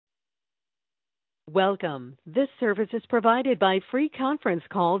Welcome. This service is provided by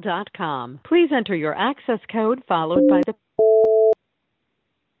freeconferencecall.com. Please enter your access code followed by the.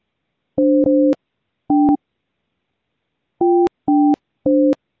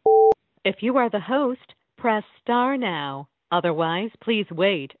 If you are the host, press star now. Otherwise, please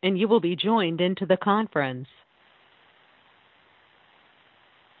wait and you will be joined into the conference.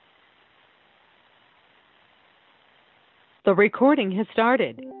 The recording has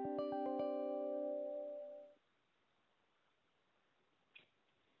started.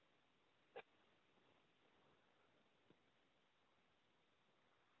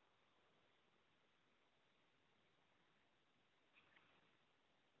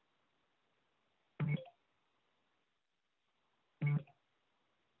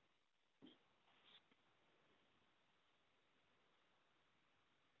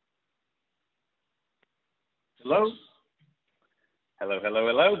 Hello? Hello, hello,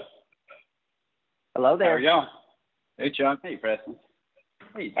 hello. Hello there. How are y'all? Hey, Chuck. Hey, Preston.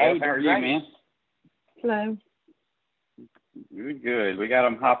 Hey, Jeff. Hey, How are you, great. man? Hello. Good, good. We got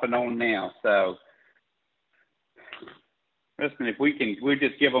them hopping on now. So, Preston, if we'll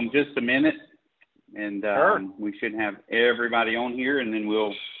just give them just a minute, and Sure. we should have everybody on here, and then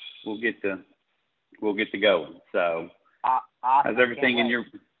we'll get to going. So, Awesome. how's everything in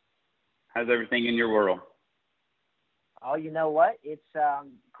your world? Oh, you know what? It's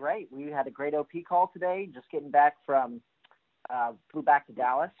great. We had a great OP call today. Just getting back flew back to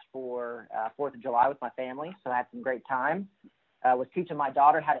Dallas for 4th of July with my family, so I had some great time. Was teaching my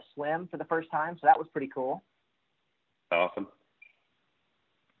daughter how to swim for the first time, so that was pretty cool. Awesome.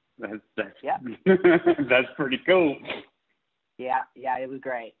 That's Yeah. that's pretty cool. Yeah, it was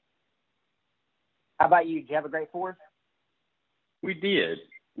great. How about you? Did you have a great 4th? We did.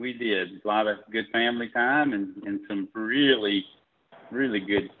 A lot of good family time and some really, really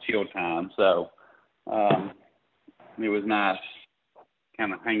good chill time. So it was nice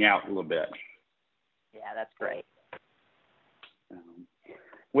kind of hang out a little bit. Yeah, that's great.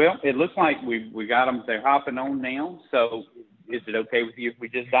 Well, it looks like we got them. They're hopping on now. So is it okay with you if we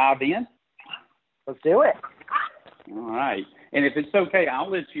just dive in? Let's do it. All right. And if it's okay, I'll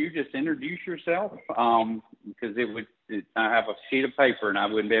let you just introduce yourself because I have a sheet of paper and I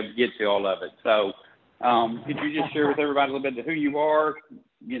wouldn't be able to get to all of it. So could you just share with everybody a little bit of who you are,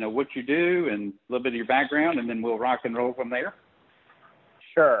 what you do, and a little bit of your background, and then we'll rock and roll from there?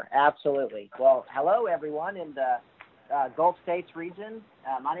 Sure, absolutely. Well, hello, everyone in the Gulf States region.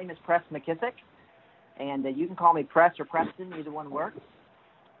 My name is Press McKissick, and you can call me Press or Preston. Either one works.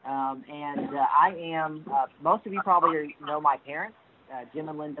 I am, most of you probably know my parents, Jim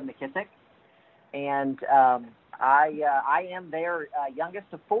and Linda McKissick, and I am their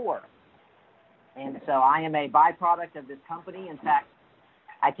youngest of 4. And so I am a byproduct of this company. In fact,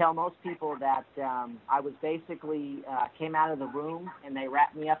 I tell most people that I was basically came out of the room and they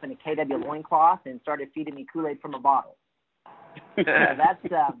wrapped me up in a KW loincloth and started feeding me Kool-Aid from a bottle. So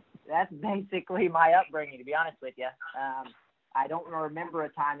that's basically my upbringing, to be honest with you. I don't remember a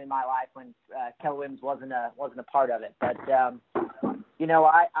time in my life when Keller Williams wasn't a part of it. But I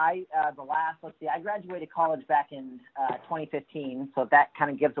graduated college back in 2015, so that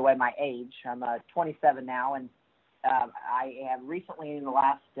kind of gives away my age. I'm 27 now, and I have recently, in the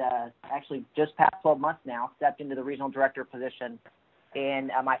last actually just past 12 months now, stepped into the regional director position in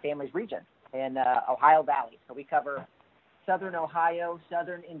my family's region in Ohio Valley. So we cover Southern Ohio,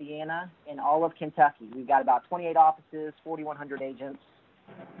 Southern Indiana, and all of Kentucky. We've got about 28 offices, 4,100 agents,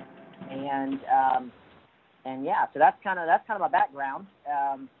 and yeah, so that's kind of my background.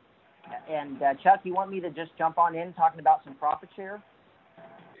 Chuck, you want me to just jump on in talking about some profit share?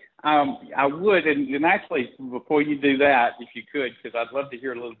 I would, and actually, before you do that, if you could, because I'd love to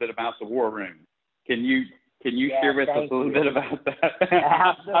hear a little bit about the war room. Can you share with us a little bit about that?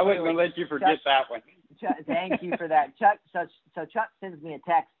 Absolutely. I wouldn't let you forget that one. Thank you for that, Chuck. So Chuck sends me a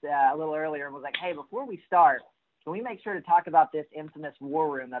text a little earlier and was like, "Hey, before we start, can we make sure to talk about this infamous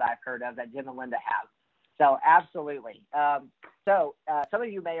war room that I've heard of that Jim and Linda have?" So absolutely. So some of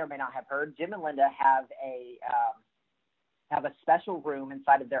you may or may not have heard, Jim and Linda have a special room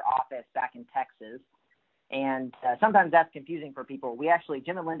inside of their office back in Texas, and sometimes that's confusing for people.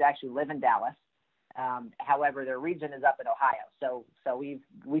 Jim and Linda actually live in Dallas. However, their region is up in Ohio, so we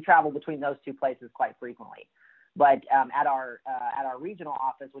travel between those two places quite frequently. But at our regional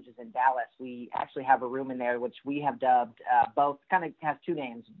office, which is in Dallas, we actually have a room in there which we have dubbed both, kind of has 2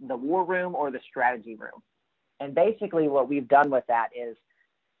 names: the War Room or the Strategy Room. And basically, what we've done with that is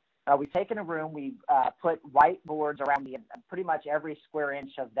we've taken a room, we've put whiteboards around pretty much every square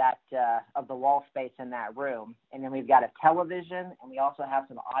inch of that of the wall space in that room, and then we've got a television, and we also have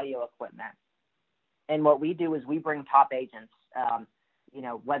some audio equipment. And what we do is we bring top agents,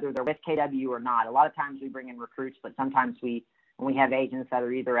 whether they're with KW or not. A lot of times we bring in recruits, but sometimes when we have agents that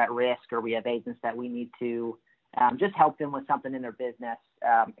are either at risk or we have agents that we need to just help them with something in their business,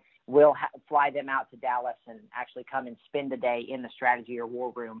 we'll fly them out to Dallas and actually come and spend a day in the strategy or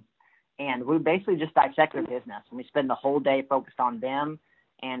war room. And we basically just dissect their business, and we spend the whole day focused on them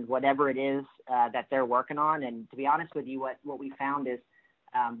and whatever it is that they're working on. And to be honest with you, what we found is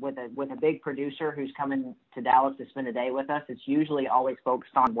with a big producer who's coming to Dallas to spend a day with us, it's usually always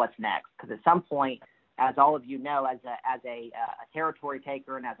focused on what's next. Because at some point, as all of you know, as a territory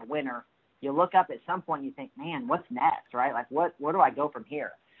taker and as a winner, you look up at some point and you think, man, what's next, right? Like, where do I go from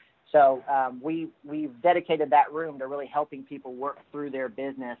here? So we've dedicated that room to really helping people work through their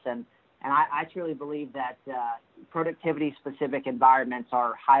business. And I truly believe that productivity-specific environments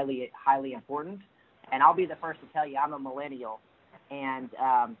are highly, highly important. And I'll be the first to tell you, I'm a millennial. And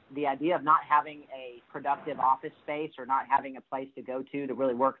the idea of not having a productive office space or not having a place to go to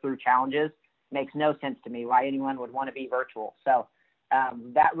really work through challenges makes no sense to me why anyone would want to be virtual. So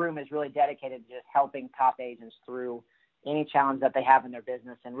that room is really dedicated to just helping top agents through any challenge that they have in their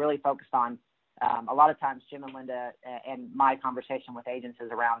business, and really focused on a lot of times Jim and Linda and my conversation with agents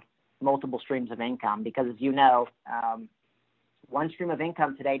is around multiple streams of income, because as you know, one stream of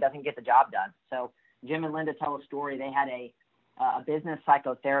income today doesn't get the job done. So Jim and Linda tell a story. They had a business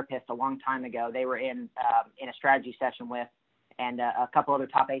psychotherapist a long time ago they were in a strategy session with, and a couple other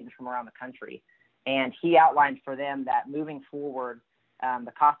top agents from around the country. And he outlined for them that moving forward,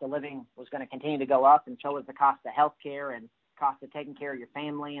 the cost of living was going to continue to go up, and so was the cost of healthcare and cost of taking care of your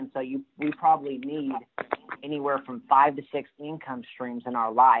family. And so we probably need anywhere from 5 to 6 income streams in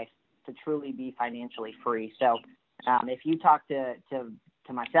our life to truly be financially free. So if you talk to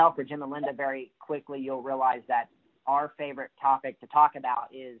myself or Jim and Linda very quickly, you'll realize that our favorite topic to talk about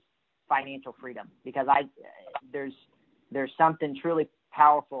is financial freedom, because there's something truly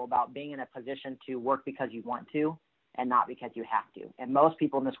powerful about being in a position to work because you want to and not because you have to. And most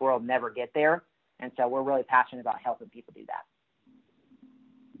people in this world never get there. And so we're really passionate about helping people do that.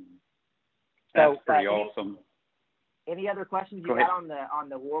 That's pretty awesome. Any other questions you got on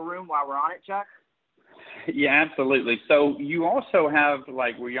the war room while we're on it, Chuck? Yeah, absolutely. So you also have,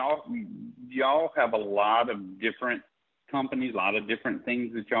 like, y'all have a lot of different companies, a lot of different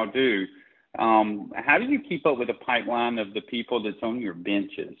things that y'all do. How do you keep up with the pipeline of the people that's on your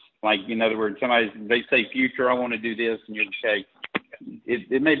benches? Like, in other words, they say, future, I want to do this, and you're okay.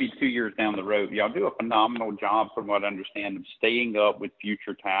 It may be 2 years down the road. Y'all do a phenomenal job, from what I understand, of staying up with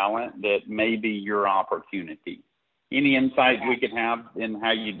future talent that may be your opportunity. Any insight we could have in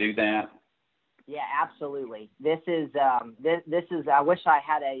how you do that? Yeah, absolutely. This is I wish I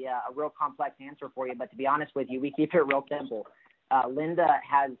had a real complex answer for you, but to be honest with you, we keep it real simple. Linda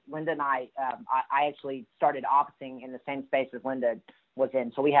and I actually started officing in the same space as Linda was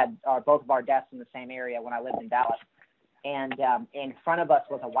in. So we had both of our desks in the same area when I lived in Dallas. And in front of us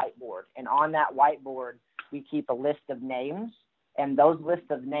was a whiteboard. And on that whiteboard, we keep a list of names. And those lists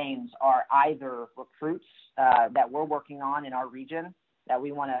of names are either recruits that we're working on in our region that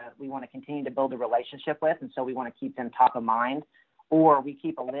we want to continue to build a relationship with, and so we want to keep them top of mind, or we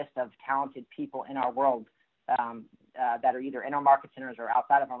keep a list of talented people in our world that are either in our market centers or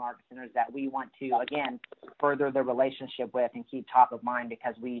outside of our market centers that we want to, again, further the relationship with and keep top of mind,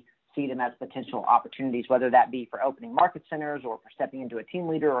 because we see them as potential opportunities, whether that be for opening market centers or for stepping into a team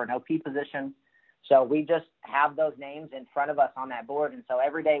leader or an OP position. So we just have those names in front of us on that board. And so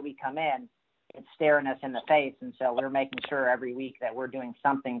every day we come in, it's staring us in the face. And so we're making sure every week that we're doing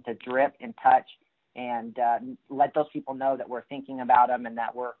something to drip and touch and let those people know that we're thinking about them and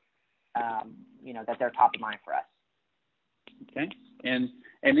that we're, that they're top of mind for us. Okay. And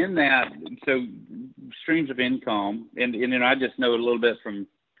in that, so streams of income, and I just know a little bit from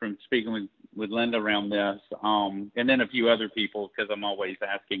speaking with Linda around this, and then a few other people, because I'm always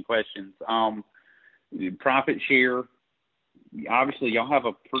asking questions. Profit share, obviously y'all have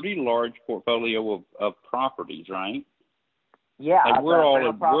a pretty large portfolio of properties, right? Yeah. Like we're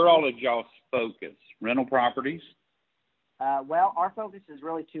all of y'all's focus. Rental properties? Well, our focus is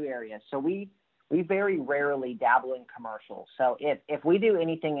really 2 areas. So we very rarely dabble in commercial. So if we do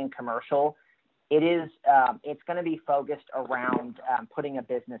anything in commercial, it's going to be focused around putting a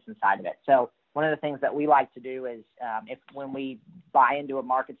business inside of it. So one of the things that we like to do is when we buy into a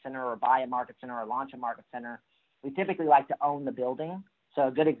market center or buy a market center or launch a market center, we typically like to own the building. So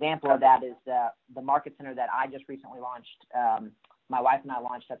a good example of that is the market center that I just recently launched. My wife and I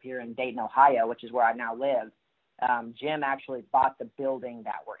launched up here in Dayton, Ohio, which is where I now live. Jim actually bought the building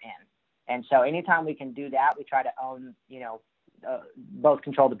that we're in. And so anytime we can do that, we try to own, both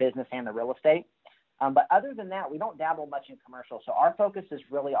control the business and the real estate. But other than that, we don't dabble much in commercial. So our focus is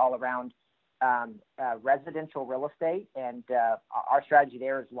really all around residential real estate, and our strategy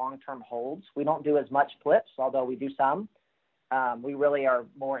there is long-term holds. We don't do as much flips, although we do some. We really are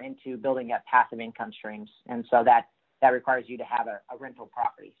more into building up passive income streams, and so that requires you to have a rental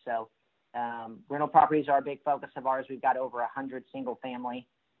property. So rental properties are a big focus of ours. We've got over 100 single family.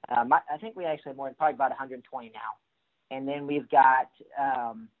 I think we actually have more than probably about 120 now. And then we've got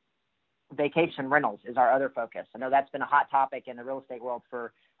vacation rentals is our other focus. I know that's been a hot topic in the real estate world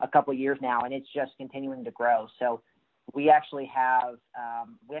for a couple of years now, and it's just continuing to grow. So we actually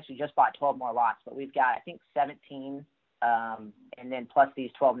just bought 12 more lots, but we've got, I think, 17, and then plus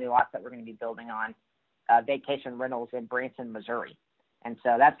these 12 new lots that we're going to be building on vacation rentals in Branson, Missouri. And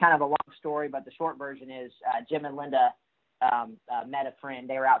so that's kind of a long story, but the short version is Jim and Linda met a friend.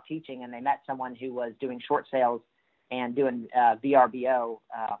 They were out teaching, and they met someone who was doing short sales and doing VRBO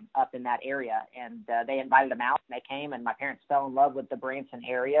up in that area. And they invited them out, and they came, and my parents fell in love with the Branson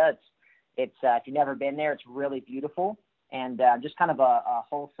area. It's if you've never been there, it's really beautiful, and just kind of a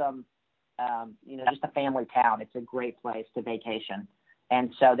wholesome, just a family town. It's a great place to vacation.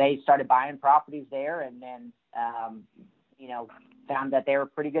 And so they started buying properties there, and then, found that they were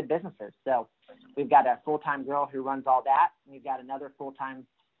pretty good businesses. So we've got a full-time girl who runs all that. We've got another full-time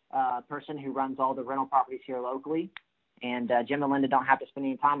person who runs all the rental properties here locally. And Jim and Linda don't have to spend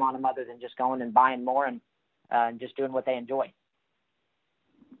any time on them other than just going and buying more and just doing what they enjoy.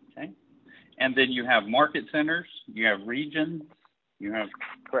 Okay. And then you have market centers, you have regions, you have,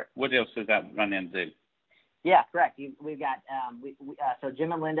 correct. What else does that run into? Yeah, correct. We've got, so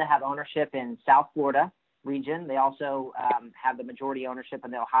Jim and Linda have ownership in South Florida region. They also have the majority ownership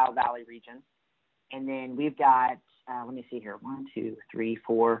in the Ohio Valley region. And then we've got, let me see here, 1, 2, 3,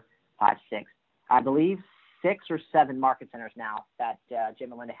 4, 5, 6, I believe 6 or 7 market centers now that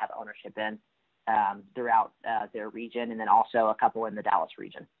Jim and Linda have ownership in throughout their region, and then also a couple in the Dallas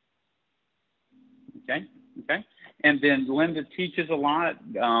region. Okay. And then Linda teaches a lot.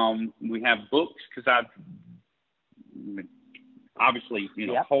 We have books because obviously,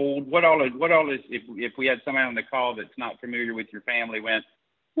 yep. Hold. What all is, if we had somebody on the call that's not familiar with your family went,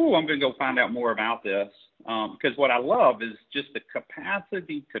 oh, I'm going to go find out more about this. Because what I love is just the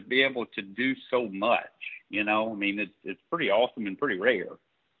capacity to be able to do so much, it's pretty awesome and pretty rare.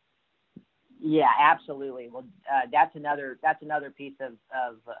 Yeah, absolutely. Well, that's another piece of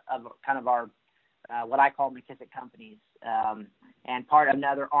kind of our, what I call McKissick Companies. And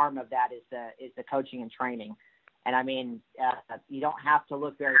another arm of that is the coaching and training. And you don't have to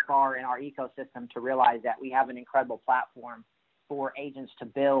look very far in our ecosystem to realize that we have an incredible platform for agents to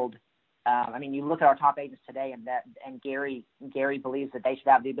build. You look at our top agents today, and Gary believes that they should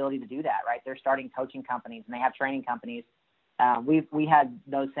have the ability to do that, right? They're starting coaching companies, and they have training companies. We had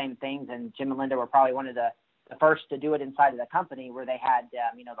those same things, and Jim and Linda were probably one of the first to do it inside of the company, where they had, the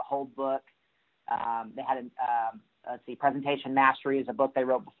Hold book. They had, Presentation Mastery is a book they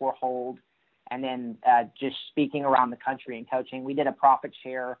wrote before Hold. And then just speaking around the country and coaching. We did a profit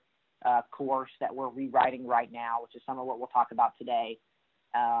share course that we're rewriting right now, which is some of what we'll talk about today,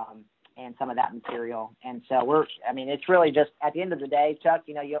 and some of that material. And so it's really just, at the end of the day, Chuck,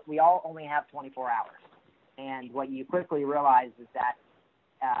 we all only have 24 hours. And what you quickly realize is that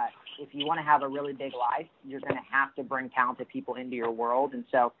if you want to have a really big life, you're going to have to bring talented people into your world. And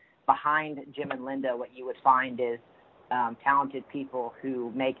so behind Jim and Linda, what you would find is talented people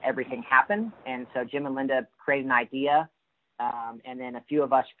who make everything happen. And so Jim and Linda create an idea, and then a few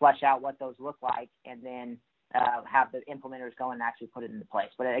of us flesh out what those look like, and then have the implementers go and actually put it into place.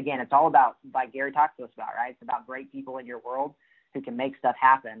 But again, it's all about, like Gary talked to us about, right? It's about great people in your world who can make stuff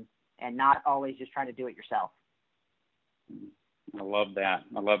happen and not always just trying to do it yourself. I love that.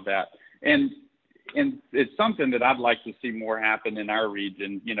 And it's something that I'd like to see more happen in our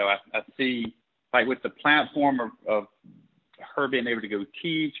region. I see, like, with the platform of her being able to go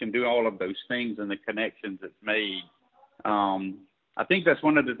teach and do all of those things and the connections it's made. I think that's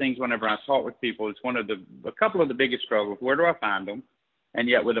one of the things whenever I talk with people, it's a couple of the biggest struggles. Where do I find them? And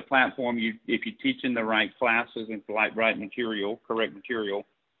yet with a platform, if you teach in the right classes and right material, correct material,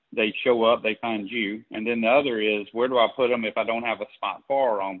 they show up, they find you. And then the other is, where do I put them if I don't have a spot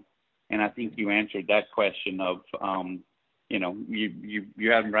for them? And I think you answered that question of, you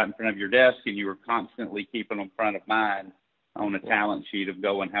have them right in front of your desk, and you were constantly keeping them front of mind on a talent sheet of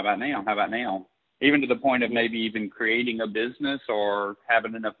going, how about now? Even to the point of maybe even creating a business or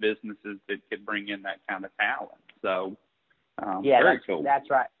having enough businesses that could bring in that kind of talent. So, very cool. That's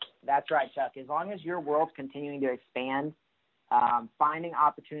right, Chuck. As long as your world's continuing to expand, finding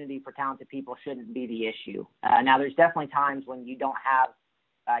opportunity for talented people shouldn't be the issue. Now, there's definitely times when you don't have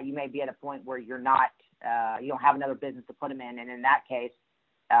you may be at a point where you're not, you don't have another business to put them in. And in that case,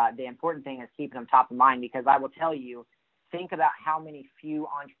 the important thing is keeping them top of mind, because I will tell you, think about how many few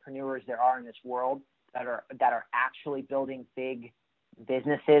entrepreneurs there are in this world that are actually building big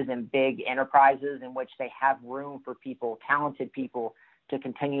businesses and big enterprises in which they have room for people, talented people, to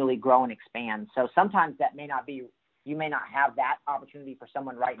continually grow and expand. So sometimes that may not be, you may not have that opportunity for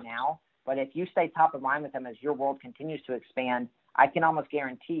someone right now, but if you stay top of mind with them as your world continues to expand, I can almost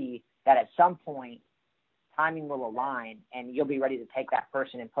guarantee that at some point timing will align and you'll be ready to take that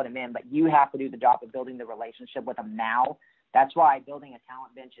person and put them in. But you have to do the job of building the relationship with them now. That's why building a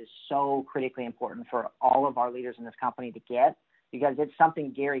talent bench is so critically important for all of our leaders in this company to get, because it's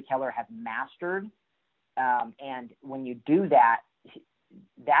something Gary Keller has mastered. And when you do that,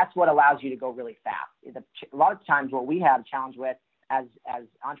 that's what allows you to go really fast. A lot of times what we have a challenge with as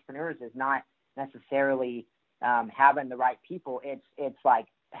entrepreneurs is not necessarily having the right people. It's like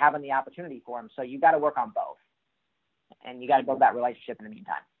having the opportunity for them. So you got to work on both, and you got to build that relationship in the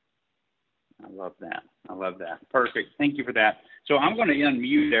meantime. I love that. Perfect. Thank you for that. So I'm going to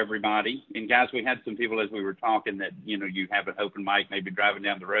unmute everybody. And guys, we had some people as we were talking that, you have an open mic, maybe driving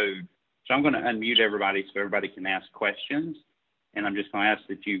down the road. So I'm going to unmute everybody so everybody can ask questions. And I'm just going to ask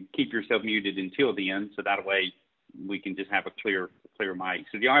that you keep yourself muted until the end, so that way we can just have a clear mic.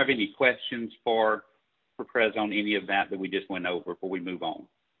 So do y'all have any questions for Prez on any of that we just went over before we move on?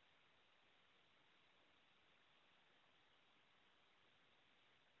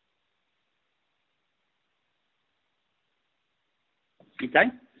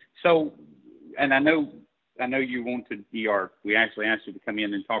 Okay. So, and I know you want to, we actually asked you to come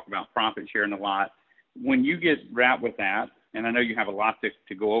in and talk about profit sharing a lot. When you get wrapped with that, and I know you have a lot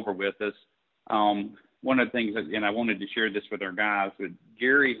to go over with us, one of the things, and I wanted to share this with our guys, but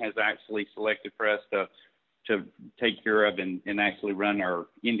Gary has actually selected for us to take care of and actually run our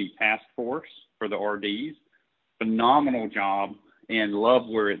Indy task force for the RDs. Phenomenal job, and love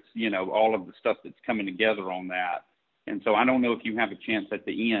where it's, all of the stuff that's coming together on that. And so I don't know if you have a chance at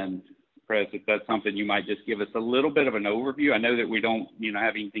the end, Prez, if that's something you might just give us a little bit of an overview. I know that we don't,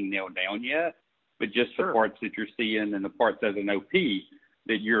 have anything nailed down yet, but just the parts that you're seeing and the parts as an OP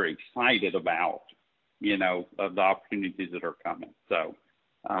that you're excited about, of the opportunities that are coming. So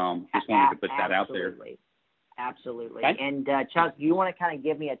just wanted to put that out there. Absolutely. Okay. And Chuck, do you want to kind of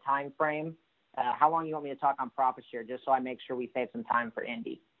give me a time frame? How long you want me to talk on profit share, just so I make sure we save some time for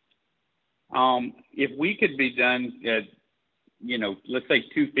Indy? If we could be done at, let's say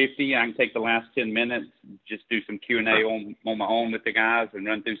 2:50, I can take the last 10 minutes, just do some Q&A on my own with the guys and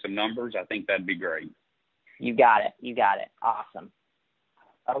run through some numbers. I think that'd be great. You got it. Awesome.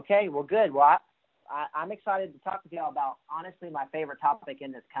 Okay, well, good. Well, I'm excited to talk with y'all about, honestly, my favorite topic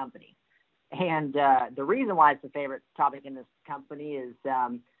in this company. And the reason why it's the favorite topic in this company is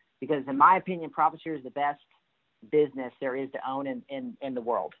because, in my opinion, profit share is the best business there is to own in the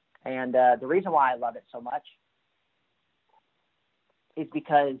world. And the reason why I love it so much is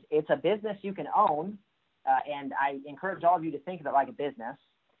because it's a business you can own, and I encourage all of you to think of it like a business,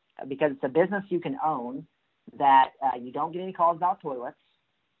 because it's a business you can own that you don't get any calls about toilets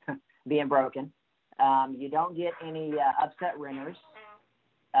being broken. You don't get any upset renters.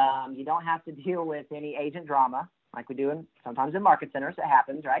 You don't have to deal with any agent drama like we do sometimes in market centers. It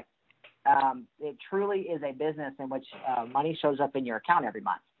happens, right? It truly is a business in which money shows up in your account every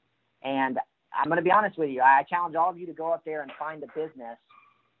month. And I'm going to be honest with you. I challenge all of you to go up there and find a business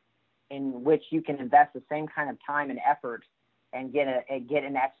in which you can invest the same kind of time and effort and get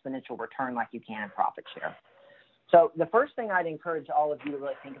an exponential return like you can in profit share. So the first thing I'd encourage all of you to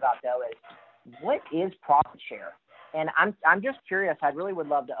really think about, though, is what is profit share? And I'm just curious. I really would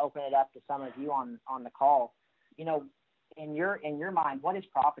love to open it up to some of you on the call. In your mind, what is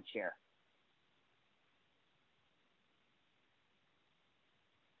profit share?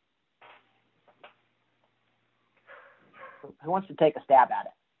 Who wants to take a stab at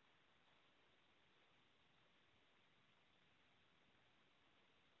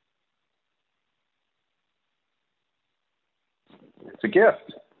It's a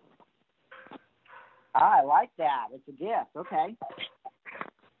gift. I like that. It's a gift. Okay.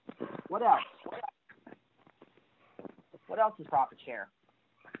 What else? What else is profit share?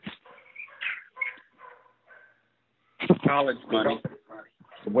 College money.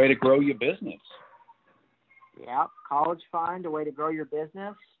 It's a way to grow your business. Yeah, college fund, a way to grow your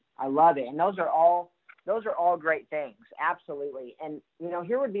business. I love it. And those are all great things. Absolutely. And,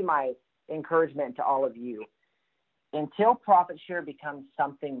 here would be my encouragement to all of you. Until profit share becomes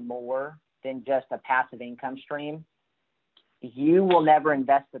something more than just a passive income stream, you will never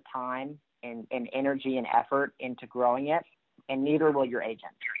invest the time and energy and effort into growing it. and neither will your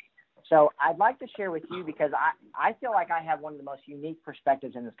agent. So I'd like to share with you because I feel like I have one of the most unique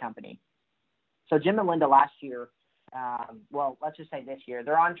perspectives in this company. So Jim and Linda last year, let's just say this year,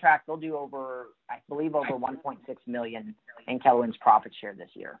 they're on track. They'll do over 1.6 million in Keller Williams profit share this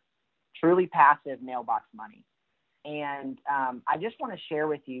year. Truly passive mailbox money. And I just want to share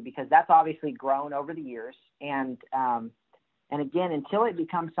with you because that's obviously grown over the years. And again, until it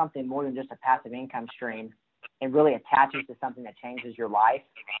becomes something more than just a passive income stream and really attaches to something that changes your life,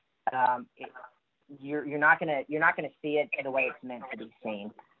 you're not gonna see it the way it's meant to be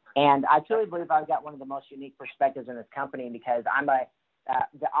seen. And I truly believe I've got one of the most unique perspectives in this company because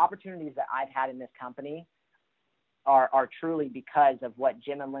the opportunities that I've had in this company are truly because of what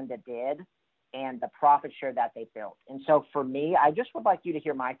Jim and Linda did and the profit share that they built. And so for me, I just would like you to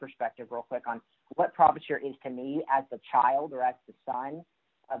hear my perspective real quick on what profit share is to me as the child or as the son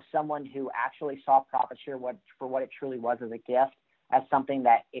of someone who actually saw profit share for what it truly was as a gift, as something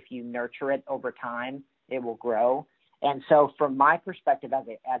that if you nurture it over time, it will grow. And so from my perspective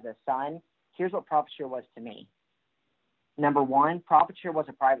as a son, here's what profit share was to me. Number one, profit share was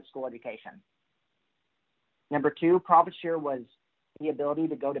a private school education. Number two, profit share was the ability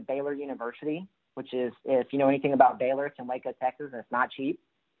to go to Baylor University, which is, if you know anything about Baylor, it's in Waco, Texas, and it's not cheap,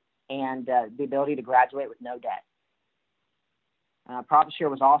 and the ability to graduate with no debt. Profit share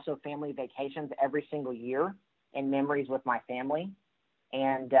was also family vacations every single year and memories with my family.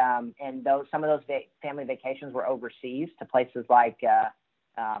 And some of those family vacations were overseas to places like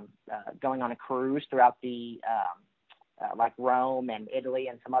going on a cruise throughout like Rome and Italy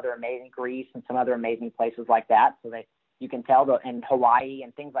and some other amazing Greece and some other amazing places like that. So that you can tell, and Hawaii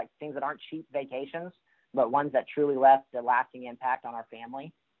and things that aren't cheap vacations, but ones that truly left a lasting impact on our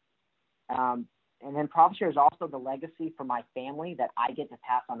family. And then profit share is also the legacy for my family that I get to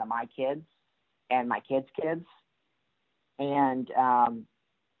pass on to my kids and my kids' kids. And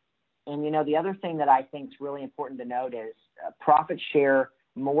the other thing that I think is really important to note is profit share,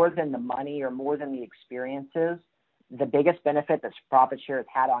 more than the money or more than the experiences, the biggest benefit that profit share has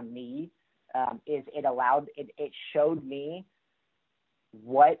had on me is it showed me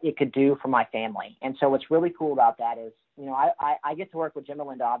what it could do for my family. And so what's really cool about that is, I get to work with Jim and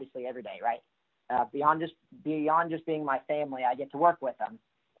Linda obviously every day, right? Beyond just being my family, I get to work with them.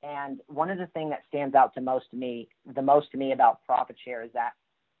 And one of the things that stands out the most to me about profit share is that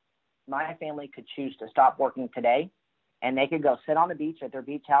my family could choose to stop working today and they could go sit on the beach at their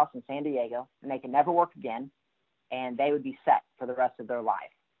beach house in San Diego and they could never work again and they would be set for the rest of their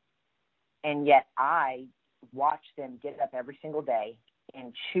life. And yet I watch them get up every single day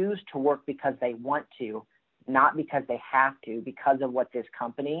and choose to work because they want to, not because they have to, because of what this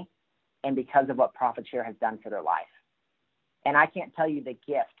company and because of what profit share has done for their life. And I can't tell you the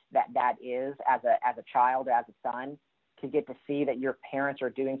gift that is as a child, as a son, to get to see that your parents are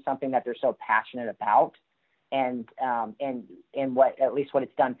doing something that they're so passionate about. And what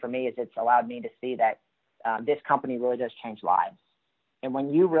it's done for me is it's allowed me to see that this company really does change lives. And when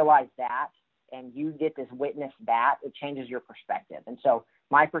you realize that and you get this witness that, it changes your perspective. And so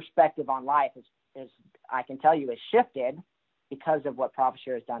my perspective on life is I can tell you, is shifted because of what profit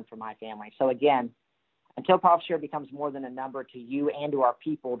share has done for my family. So again, until profit share becomes more than a number to you and to our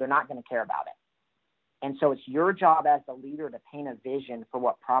people, they're not going to care about it. And so it's your job as the leader to paint a vision for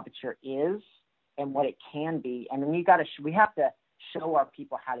what profit share is and what it can be. And then we have to show our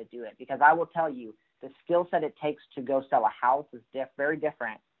people how to do it, because I will tell you, the skill set it takes to go sell a house is very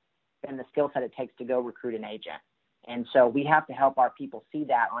different than the skill set it takes to go recruit an agent. And so we have to help our people see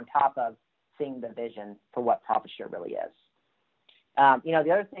that on top of seeing the vision for what profit share really is. The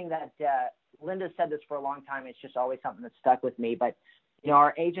other thing that Linda said this for a long time, it's just always something that stuck with me, but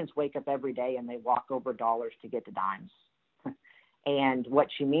our agents wake up every day and they walk over dollars to get to dimes. And what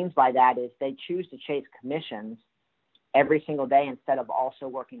she means by that is they choose to chase commissions every single day instead of also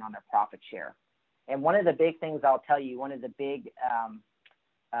working on their profit share. And one of the big things I'll tell you, one of the big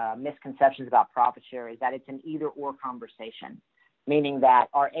misconceptions about profit share is that it's an either or conversation, meaning that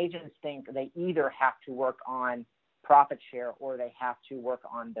our agents think they either have to work on profit share or they have to work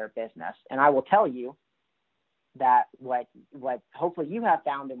on their business. And I will tell you that what hopefully you have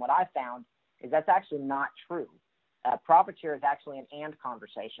found and what I found is that's actually not true. Profit share is actually an and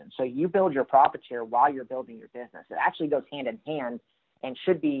conversation. So you build your profit share while you're building your business. It actually goes hand in hand and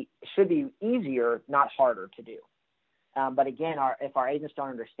should be easier, not harder to do. But again, if our agents don't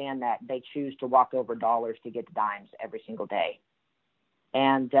understand that, they choose to walk over dollars to get to dimes every single day.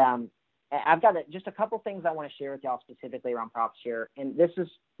 And I've got just a couple things I want to share with y'all specifically around profit share. And this is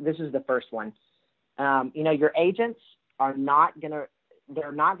the first one. Your agents are not going to,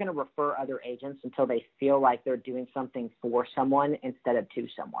 they're not going to refer other agents until they feel like they're doing something for someone instead of to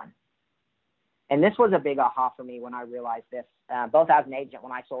someone. And this was a big aha for me when I realized this, both as an agent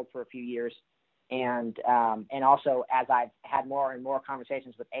when I sold for a few years, and also as I've had more and more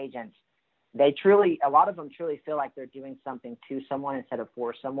conversations with agents. A lot of them truly feel like they're doing something to someone instead of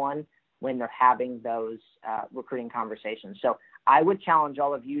for someone when they're having those recruiting conversations. So I would challenge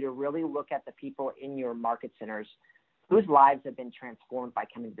all of you to really look at the people in your market centers whose lives have been transformed by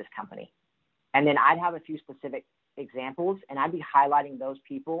coming to this company. And then I'd have a few specific examples, and I'd be highlighting those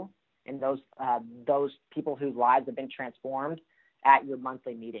people and those people whose lives have been transformed at your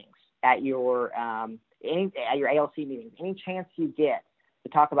monthly meetings, at your ALC meetings, any chance you get to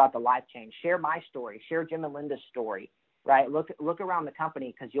talk about the life change. Share my story, share Jim and Linda's story, right? Look around the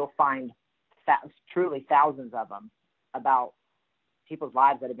company, because you'll find truly thousands of them about people's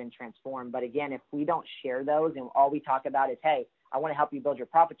lives that have been transformed. But again, if we don't share those and all we talk about is, hey, I want to help you build your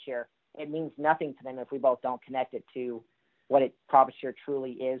profit share, it means nothing to them if we both don't connect it to what profit share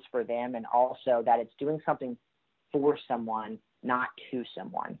truly is for them, and also that it's doing something for someone, not to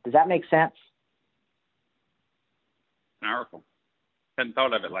someone. Does that make sense? Powerful. Hadn't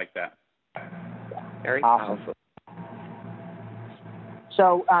thought of it like that. Very awesome. powerful.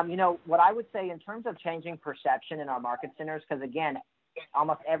 So, what I would say in terms of changing perception in our market centers, because again,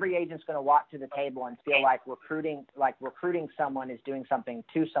 almost every agent's going to walk to the table and feel like recruiting someone is doing something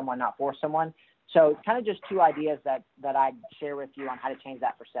to someone, not for someone. So kind of just two ideas that I'd share with you on how to change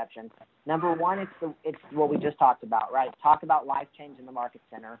that perception. Number one, it's what we just talked about, right? Talk about life change in the market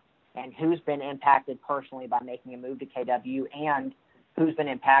center and who's been impacted personally by making a move to KW, and who's been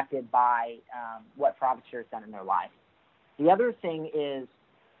impacted by what profit share has done in their life. The other thing is,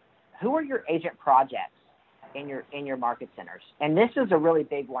 who are your agent projects in your market centers? And this is a really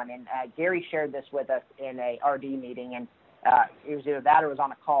big one. And Gary shared this with us in a RD meeting, and it was either that or it was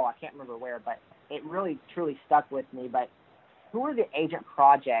on a call. I can't remember where, but it really truly stuck with me. But who are the agent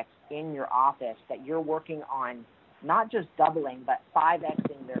projects in your office that you're working on, not just doubling, but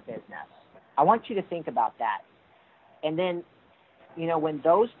 5Xing their business? I want you to think about that. And then, when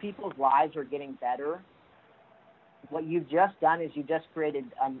those people's lives are getting better, what you've just done is you just created,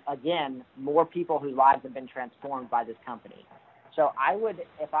 again, more people whose lives have been transformed by this company. So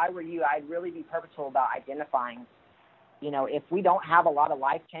if I were you, I'd really be purposeful about identifying, if we don't have a lot of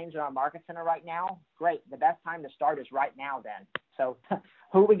life change in our market center right now, great. The best time to start is right now then. So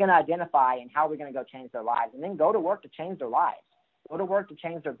who are we going to identify, and how are we going to go change their lives? And then go to work to change their lives. Go to work to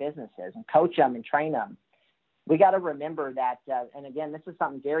change their businesses and coach them and train them. We got to remember that, and again, this is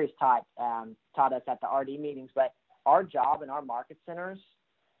something Gary's taught us at the RD meetings, but our job in our market centers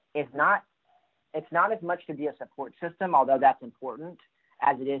is not as much to be a support system, although that's important,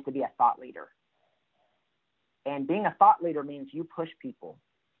 as it is to be a thought leader. And being a thought leader means you push people.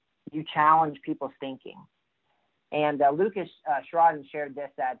 You challenge people's thinking. And Lucas Schroden shared this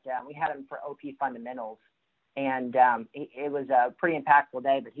we had him for OP Fundamentals. And it was a pretty impactful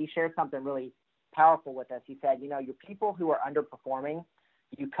day, but he shared something really powerful with us. He said, your people who are underperforming,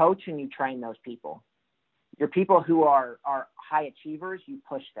 you coach and you train those people. Your people who are high achievers, you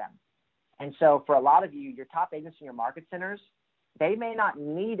push them. And so for a lot of you, your top agents in your market centers, they may not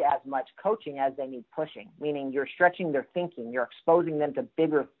need as much coaching as they need pushing, meaning you're stretching their thinking, you're exposing them to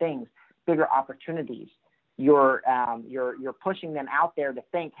bigger things, bigger opportunities. You're pushing them out there to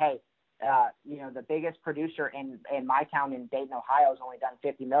think, hey, the biggest producer in my town in Dayton, Ohio, has only done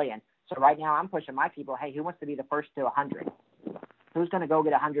 $50 million. So right now I'm pushing my people, hey, who wants to be the first to 100? Who's going to go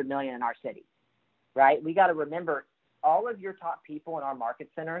get $100 million in our city? Right? We got to remember, all of your top people in our market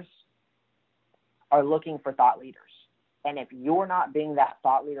centers are looking for thought leaders. And if you're not being that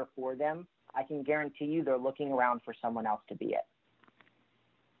thought leader for them, I can guarantee you they're looking around for someone else to be it.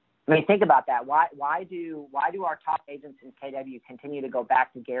 I mean, think about that. Why do our top agents in KW continue to go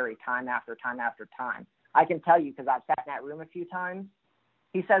back to Gary time after time after time? I can tell you, because I've sat in that room a few times.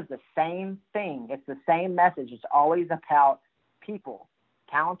 He says the same thing. It's the same message. It's always about people,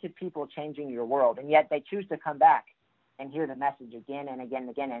 talented people changing your world. And yet they choose to come back and hear the message again and again and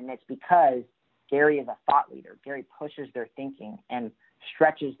again. And it's because Gary is a thought leader. Gary pushes their thinking and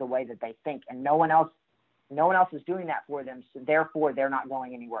stretches the way that they think. And no one else is doing that for them. So therefore, they're not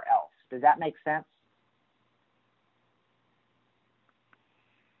going anywhere else. Does that make sense?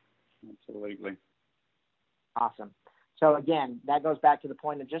 Absolutely. Awesome. So again, that goes back to the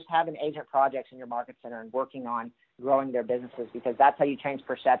point of just having agent projects in your market center and working on growing their businesses, because that's how you change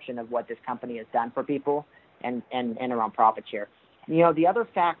perception of what this company has done for people and around profit share. The other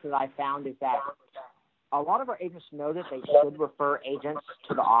fact that I found is that a lot of our agents know that they should refer agents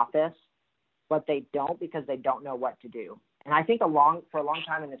to the office, but they don't, because they don't know what to do. And I think for a long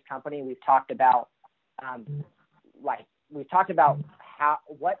time in this company, we've talked about what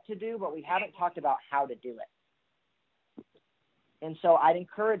to do, but we haven't talked about how to do it. And so I'd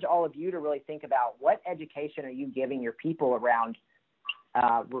encourage all of you to really think about what education are you giving your people around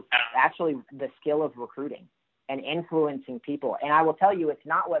actually the skill of recruiting and influencing people. And I will tell you, it's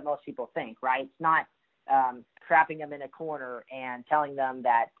not what most people think, right? It's not trapping them in a corner and telling them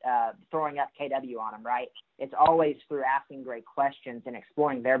that throwing up KW on them, right? It's always through asking great questions and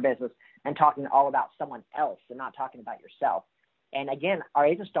exploring their business and talking all about someone else and not talking about yourself. And again, our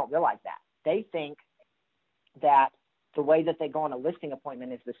agents don't realize that. They think that the way that they go on a listing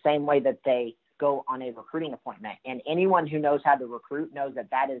appointment is the same way that they go on a recruiting appointment. And anyone who knows how to recruit knows that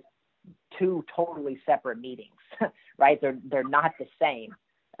that is two totally separate meetings, right? They're not the same.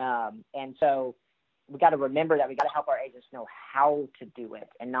 And so we got to remember that we got to help our agents know how to do it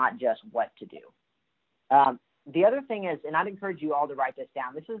and not just what to do. The other thing is, and I'd encourage you all to write this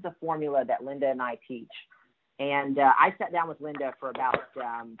down. This is the formula that Linda and I teach. And I sat down with Linda for about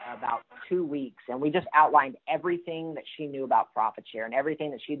 2 weeks, and we just outlined everything that she knew about profit share and everything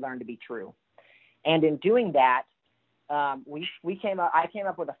that she'd learned to be true. And in doing that, I came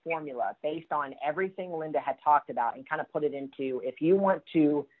up with a formula based on everything Linda had talked about and kind of put it into, if you want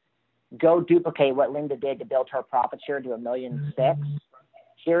to go duplicate what Linda did to build her profit share to $1.6 million,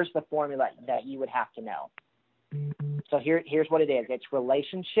 here's the formula that you would have to know. So here's what it is. It's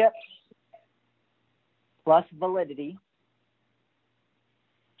relationships plus validity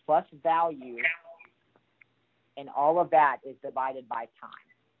plus value, and all of that is divided by time.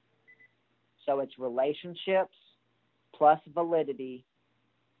 So it's relationships plus validity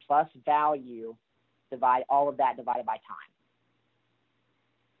plus value, all of that divided by time.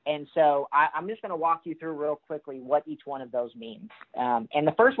 And so I'm just going to walk you through real quickly what each one of those means. And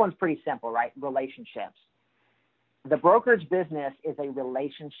the first one's pretty simple, right? Relationships. The brokerage business is a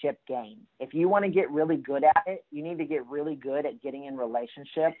relationship game. If you want to get really good at it, you need to get really good at getting in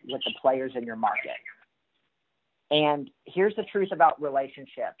relationship with the players in your market. And here's the truth about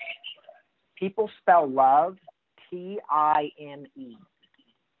relationships. People spell love T-I-M-E.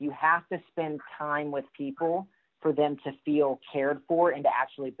 You have to spend time with people for them to feel cared for and to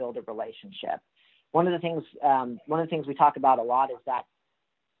actually build a relationship. One of the things we talk about a lot is that,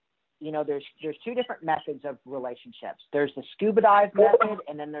 you know, there's two different methods of relationships. There's the scuba dive method,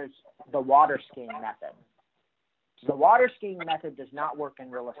 and then there's the water skiing method. The water skiing method does not work in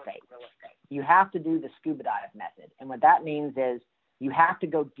real estate. You have to do the scuba dive method. And what that means is you have to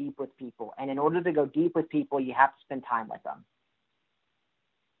go deep with people. And in order to go deep with people, you have to spend time with them.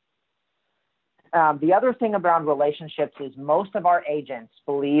 The other thing around relationships is most of our agents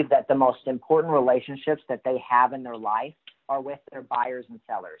believe that the most important relationships that they have in their life are with their buyers and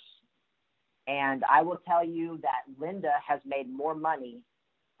sellers. And I will tell you that Linda has made more money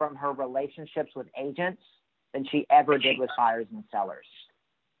from her relationships with agents than she ever did with buyers and sellers.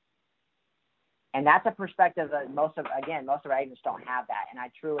 And that's a perspective that most of our agents don't have that. And I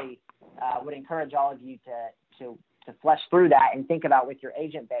truly would encourage all of you to flesh through that and think about with your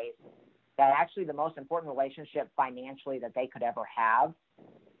agent base that actually the most important relationship financially that they could ever have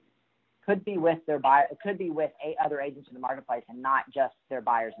could be with their buyer, could be with other agents in the marketplace and not just their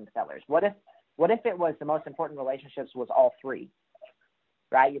buyers and sellers. What if it was the most important relationships was all three,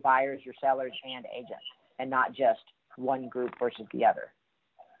 right? Your buyers, your sellers, and agents, and not just one group versus the other.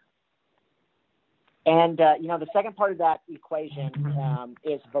 And, the second part of that equation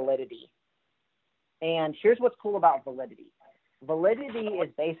is validity. And here's what's cool about validity. Validity is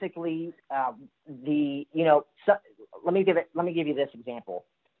basically let me give you this example.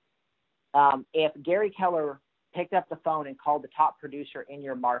 If Gary Keller picked up the phone and called the top producer in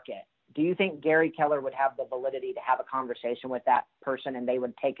your market, do you think Gary Keller would have the validity to have a conversation with that person and they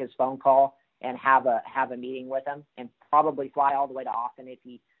would take his phone call and have a meeting with him and probably fly all the way to Austin if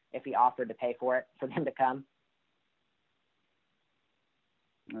he offered to pay for it for them to come?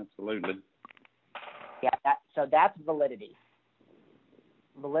 Absolutely. Yeah, so that's validity.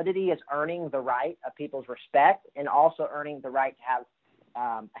 Validity is earning the right of people's respect and also earning the right to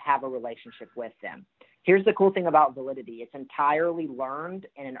have a relationship with them. Here's the cool thing about validity. It's entirely learned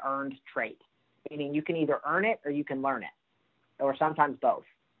and an earned trait, meaning you can either earn it or you can learn it, or sometimes both.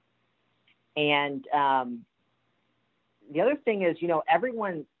 And the other thing is,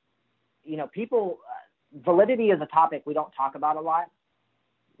 everyone, people, validity is a topic we don't talk about a lot.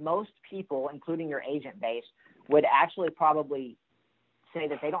 Most people, including your agent base, would actually probably say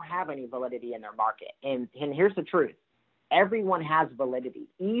that they don't have any validity in their market. And here's the truth. Everyone has validity.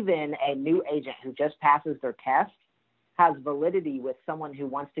 Even a new agent who just passes their test has validity with someone who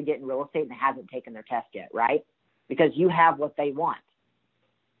wants to get in real estate and hasn't taken their test yet, right? because you have what they want.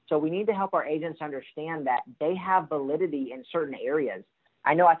 So we need to help our agents understand that they have validity in certain areas.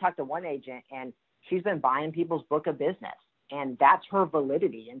 I know I talked to one agent, and she's been buying people's book of business, and that's her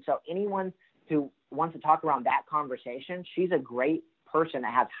validity. And so anyone who wants to talk around that conversation, she's a great person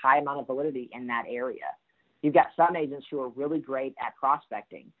that has high amount of validity in that area. You've got some agents who are really great at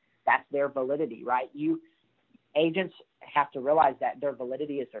prospecting. That's their validity, right? Agents have to realize that their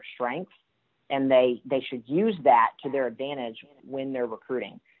validity is their strength, and they should use that to their advantage when they're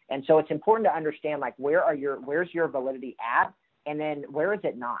recruiting. And so it's important to understand, like, where's your validity at, and then where is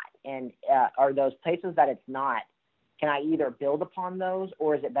it not? And are those places that it's not, can I either build upon those,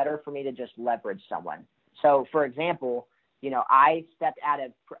 or is it better for me to just leverage someone? So, for example, I stepped out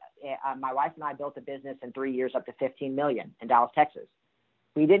of my wife and I built a business in 3 years up to $15 million in Dallas, Texas.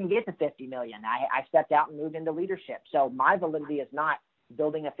 We didn't get to $50 million. I stepped out and moved into leadership. So my validity is not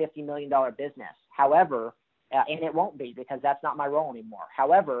building a $50 million business. However, and it won't be, because that's not my role anymore.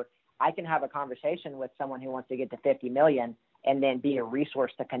 However, I can have a conversation with someone who wants to get to 50 million and then be a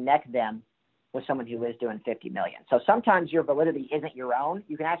resource to connect them with someone who is doing 50 million. So sometimes your validity isn't your own.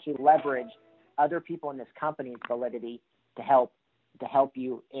 You can actually leverage other people in this company's validity to help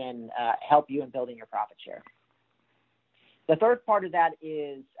you in building your profit share. The third part of that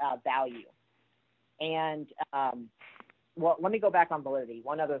is value. And well, let me go back on validity.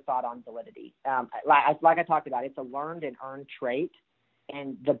 One other thought on validity. Like I talked about, it's a learned and earned trait.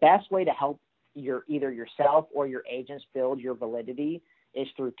 And the best way to help either yourself or your agents build your validity is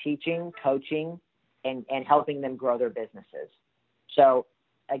through teaching, coaching, and helping them grow their businesses. So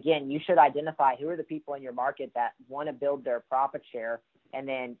again, you should identify who are the people in your market that want to build their profit share, and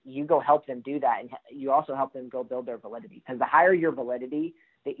then you go help them do that. And you also help them go build their validity, because the higher your validity,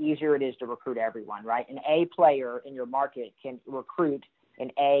 the easier it is to recruit everyone, right? An A player in your market can recruit an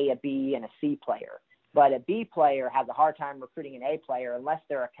A, a B, and a C player. But a B player has a hard time recruiting an A player unless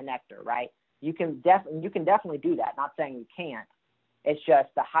they're a connector, right? You can definitely do that. Not saying you can't. It's just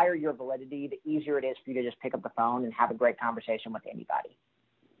the higher your validity, the easier it is for you to just pick up the phone and have a great conversation with anybody.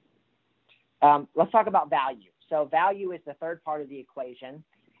 Let's talk about value. So value is the third part of the equation.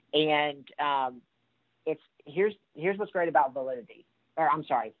 And here's what's great about validity.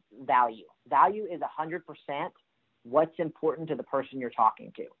 Value. Value is 100% what's important to the person you're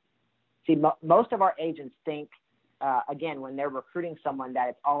talking to. See, most of our agents think, again, when they're recruiting someone, that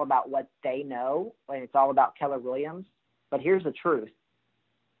it's all about what they know, and it's all about Keller Williams. But here's the truth.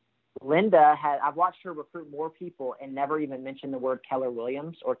 I've watched her recruit more people and never even mention the word Keller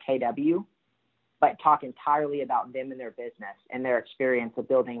Williams or KW, but talk entirely about them and their business and their experience of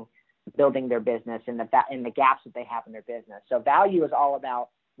building their business and the gaps that they have in their business. So value is all about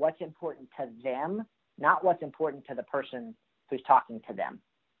what's important to them, not what's important to the person who's talking to them.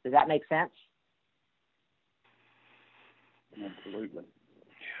 Does that make sense? Absolutely.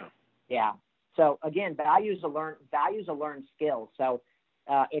 Yeah. So again, values a learned skill. So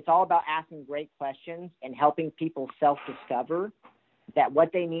it's all about asking great questions and helping people self-discover that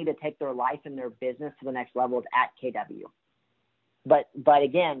what they need to take their life and their business to the next level is at KW. But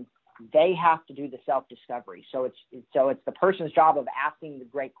again, they have to do the self-discovery. So it's the person's job of asking the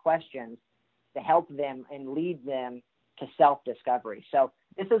great questions to help them and lead them to self-discovery. So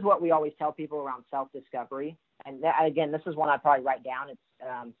this is what we always tell people around self-discovery. And again, this is one I'd probably write down. It's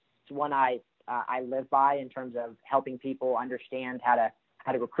one I live by in terms of helping people understand how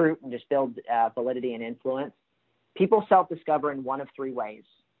to recruit and just build validity and influence. People self-discover in one of three ways: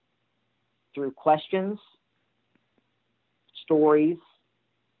 through questions, stories,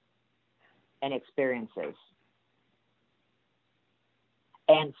 and experiences.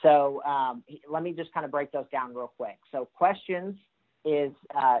 And so let me just kind of break those down real quick. So questions is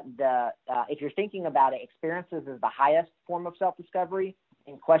if you're thinking about it, experiences is the highest form of self-discovery,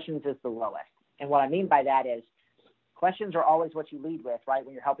 and questions is the lowest. And what I mean by that is questions are always what you lead with, right,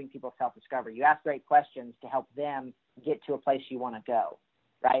 when you're helping people self-discover. You ask great questions to help them get to a place you want to go,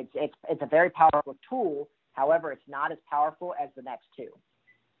 right? It's a very powerful tool. However, it's not as powerful as the next two.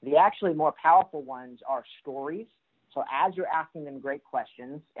 The actually more powerful ones are stories. So as you're asking them great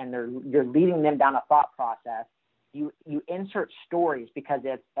questions and you're leading them down a thought process, you insert stories, because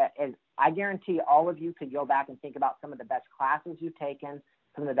I guarantee all of you could go back and think about some of the best classes you've taken,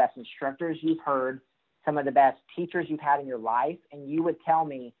 some of the best instructors you've heard, some of the best teachers you've had in your life, and you would tell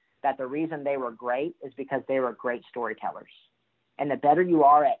me that the reason they were great is because they were great storytellers. And the better you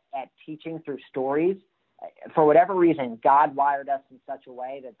are at teaching through stories, for whatever reason, God wired us in such a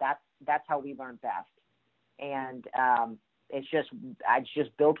way that's how we learn best. And it's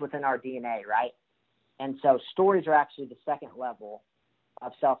just built within our DNA, right? And so stories are actually the second level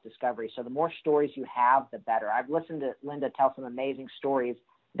self-discovery. So the more stories you have, the better. I've listened to Linda tell some amazing stories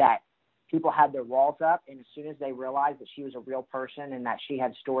that people had their walls up, and as soon as they realized that she was a real person and that she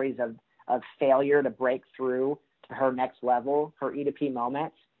had stories of failure to break through to her next level, her E2P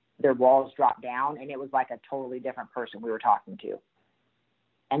moments, their walls dropped down, and it was like a totally different person we were talking to.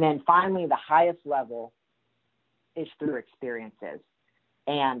 And then finally, the highest level is through experiences.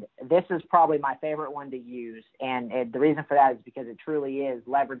 And this is probably my favorite one to use. And the reason for that is because it truly is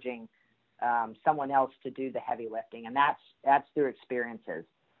leveraging someone else to do the heavy lifting. And that's through experiences.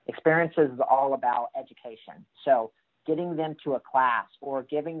 Experiences is all about education. So getting them to a class or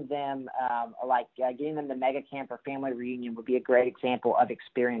giving them getting them to mega camp or family reunion would be a great example of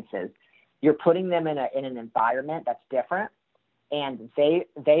experiences. You're putting them in an environment that's different, and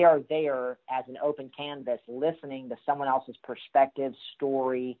they are there as an open canvas, listening to someone else's perspective,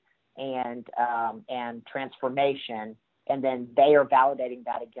 story, and transformation, and then they are validating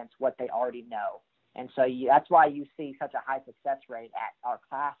that against what they already know. And so that's why you see such a high success rate at our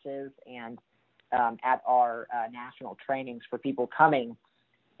classes and at our national trainings for people coming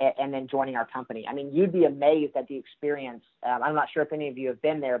and then joining our company. I mean, you'd be amazed at the experience. I'm not sure if any of you have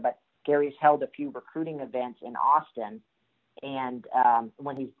been there, but Gary's held a few recruiting events in Austin. And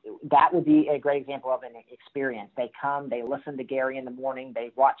that would be a great example of an experience. They come, they listen to Gary in the morning,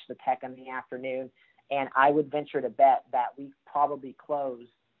 they watch the tech in the afternoon, and I would venture to bet that we probably close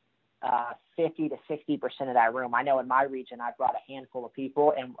 50 to 60% of that room. I know in my region, I've brought a handful of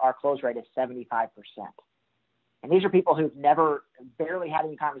people, and our close rate is 75%. And these are people who've barely had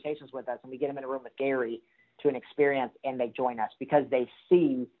any conversations with us, and we get them in a room with Gary to an experience, and they join us because they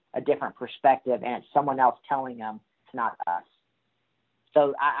see a different perspective, and it's someone else telling them, it's not us.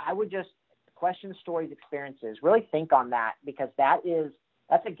 So I would just question, stories, experiences. Really think on that, because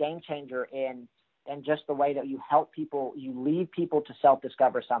that's a game changer in just the way that you help people, you lead people to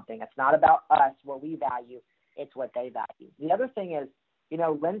self-discover something. It's not about us, what we value, it's what they value. The other thing is,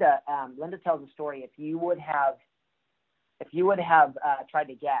 Linda tells a story. If you would have tried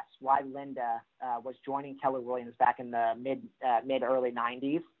to guess why Linda was joining Keller Williams back in the mid early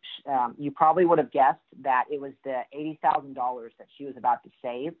 90s, you probably would have guessed that it was the $80,000 that she was about to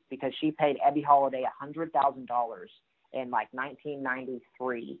save, because she paid Ebby Holiday $100,000 in like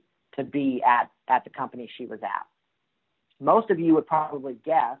 1993 to be at the company she was at. Most of you would probably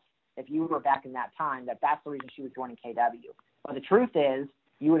guess, if you were back in that time, that that's the reason she was joining KW. But the truth is,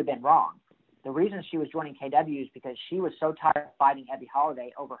 you would have been wrong. The reason she was joining KW is because she was so tired of fighting Ebby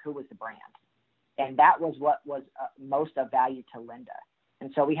Holiday over who was the brand. And that was what was most of value to Linda.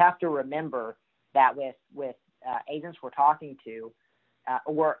 And so we have to remember that with agents we're talking to,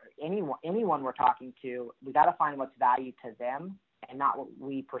 or anyone we're talking to, we got to find what's value to them and not what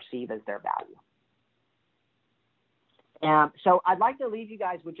we perceive as their value. So I'd like to leave you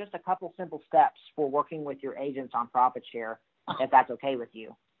guys with just a couple simple steps for working with your agents on profit share, if that's okay with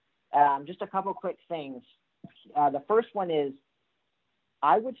you. Just a couple quick things. The first one is,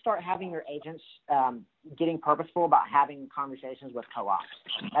 I would start having your agents getting purposeful about having conversations with co-ops.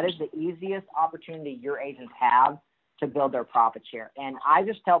 That is the easiest opportunity your agents have to build their profit share. And I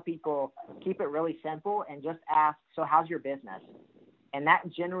just tell people, keep it really simple and just ask, so how's your business? And that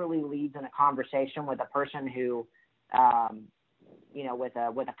generally leads in a conversation with a person who, with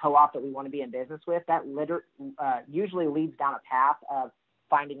a co-op that we want to be in business with. That usually leads down a path of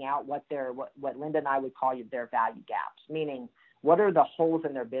finding out what Linda and I would call their value gaps, meaning what are the holes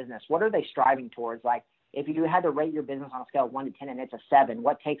in their business? What are they striving towards? Like, if you had to rate your business on a scale of 1 to 10 and it's a 7,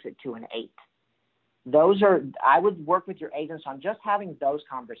 what takes it to an 8? I would work with your agents on just having those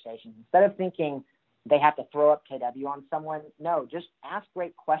conversations. Instead of thinking they have to throw up KW on someone, no, just ask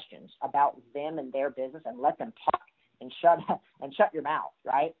great questions about them and their business and let them talk and shut your mouth,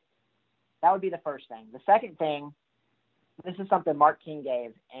 right? That would be the first thing. The second thing, this is something Mark King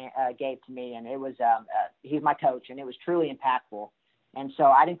gave to me, and it was he's my coach, and it was truly impactful. And so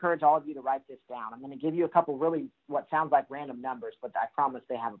I'd encourage all of you to write this down. I'm going to give you a couple really what sounds like random numbers, but I promise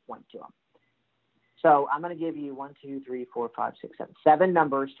they have a point to them. So I'm going to give you 1, 2, 3, 4, 5, 6, 7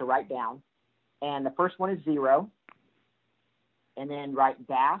 numbers to write down. And the first one is 0. And then write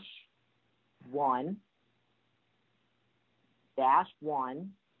 -1,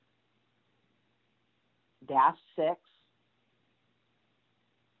 -1, -6,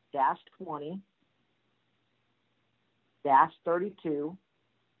 -20, -32,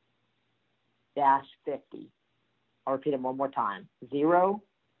 -50. I'll repeat them one more time. 0,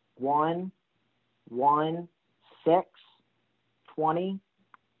 1, 1, 6, 20,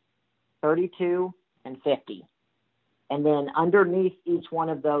 32, and 50. And then underneath each one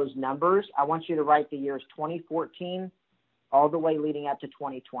of those numbers, I want you to write the years 2014 all the way leading up to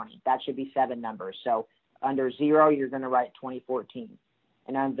 2020. That should be 7 numbers. So under 0, you're going to write 2014.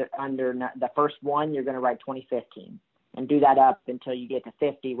 And under the first 1, you're going to write 2015. And do that up until you get to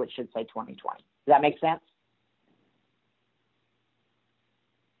 50, which should say 2020. Does that make sense?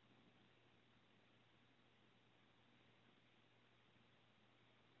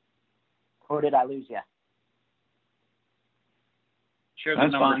 Or did I lose you? Share the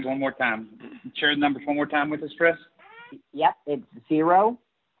numbers one more time. Share the numbers one more time with us, Chris. Yep, it's 0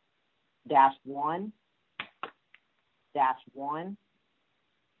 -1 -1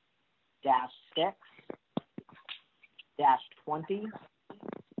 -6 -20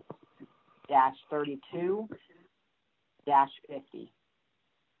 -32 -50.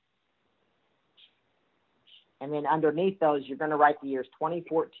 And then underneath those, you're going to write the years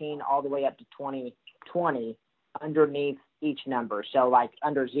 2014 all the way up to 2020 underneath each number. So like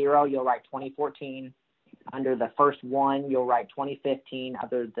under 0, you'll write 2014. Under the first 1, you'll write 2015.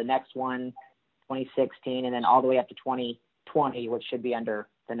 Under the next one, 2016. And then all the way up to 2020, which should be under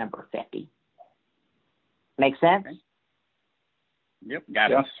the number 50. Make sense? Okay. Yep,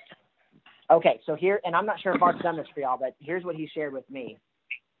 got it. Okay, so here, and I'm not sure if Mark's done this for y'all, but here's what he shared with me.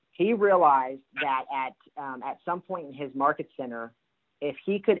 He realized that at some point in his market center, if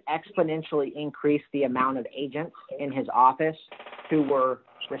he could exponentially increase the amount of agents in his office who were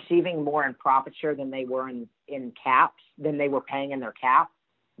receiving more in profit share than they were in caps, than they were paying in their cap,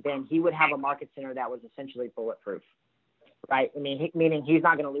 then he would have a market center that was essentially bulletproof, right? I mean, meaning he's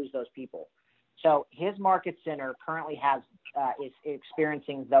not going to lose those people. So his market center currently is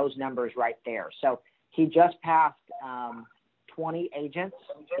experiencing those numbers right there. So he just passed 20 agents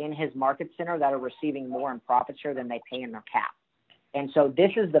in his market center that are receiving more in profit share than they pay in their cap. And so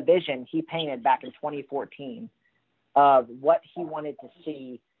this is the vision he painted back in 2014 of what he wanted to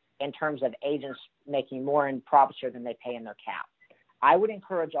see in terms of agents making more in profit share than they pay in their cap. I would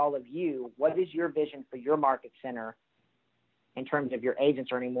encourage all of you, what is your vision for your market center in terms of your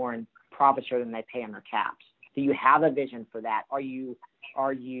agents earning more in profit share than they pay in their caps? Do you have a vision for that? Are you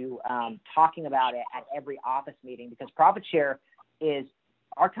talking about it at every office meeting? Because profit share is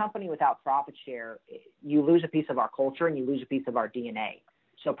our company. Without profit share, you lose a piece of our culture and you lose a piece of our DNA.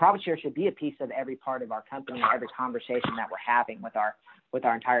 So profit share should be a piece of every part of our company, every conversation that we're having with our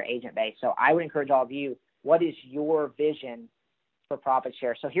entire agent base. So I would encourage all of you, what is your vision for profit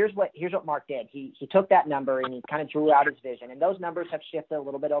share? So here's what Mark did. He took that number and he kind of drew out his vision, and those numbers have shifted a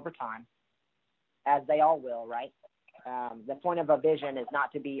little bit over time, as they all will, right? The point of a vision is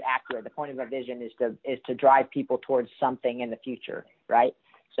not to be accurate. The point of a vision is to drive people towards something in the future, right?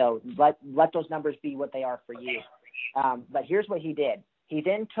 So let those numbers be what they are for you. But here's what he did. He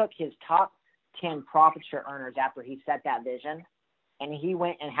then took his top 10 profit share earners after he set that vision, and he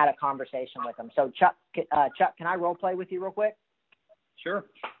went and had a conversation with them. So Chuck, can I role play with you real quick? Sure.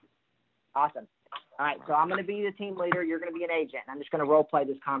 Awesome. All right, so I'm going to be the team leader. You're going to be an agent. I'm just going to role play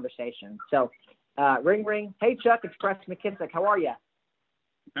this conversation. So ring, ring. Hey, Chuck, it's Preston McKissick. How are you?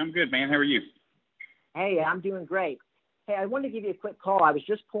 I'm good, man. How are you? Hey, I'm doing great. Hey, I wanted to give you a quick call. I was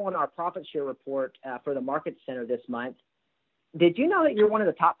just pulling our profit share report for the Market Center this month. Did you know that you're one of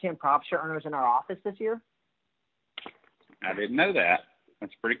the top 10 profit share earners in our office this year? I didn't know that.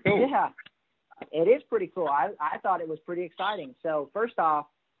 That's pretty cool. Yeah, it is pretty cool. I thought it was pretty exciting. So first off,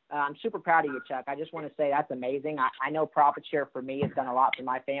 I'm super proud of you, Chuck. I just want to say that's amazing. I know profit share for me has done a lot for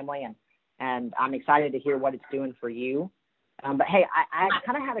my family, and I'm excited to hear what it's doing for you. But hey, I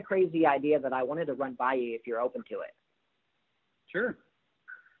kind of had a crazy idea that I wanted to run by you if you're open to it. Sure.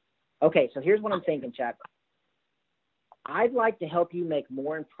 Okay, so here's what I'm thinking, Chuck. I'd like to help you make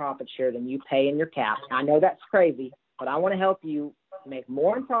more in profit share than you pay in your cap. I know that's crazy, but I want to help you make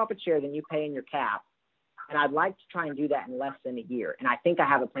more in profit share than you pay in your cap. And I'd like to try and do that in less than a year. And I think I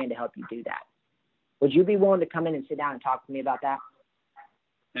have a plan to help you do that. Would you be willing to come in and sit down and talk to me about that?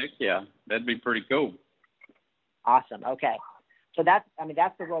 Heck yeah, that'd be pretty cool. Awesome. Okay. So that's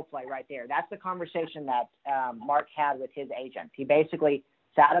the role play right there. That's the conversation that Mark had with his agent. He basically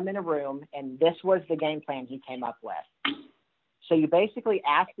sat him in a room, and this was the game plan he came up with. So you basically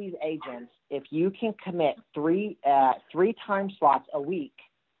ask these agents if you can commit three time slots a week,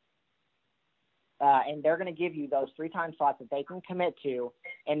 and they're going to give you those 3 time slots that they can commit to,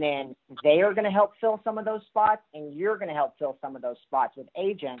 and then they are going to help fill some of those spots, and you're going to help fill some of those spots with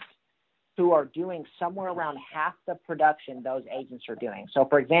agents who are doing somewhere around half the production those agents are doing. So,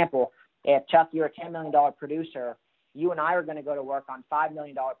 for example, if, Chuck, you're a $10 million producer, you and I are going to go to work on $5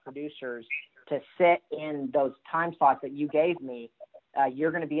 million producers to sit in those time slots that you gave me.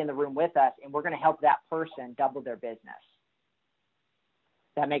 You're going to be in the room with us, and we're going to help that person double their business.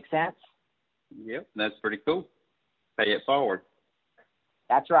 That make sense? Yep, that's pretty cool. Pay it forward.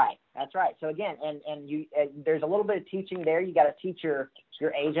 That's right. That's right. So again, and you there's a little bit of teaching there. You got to teach your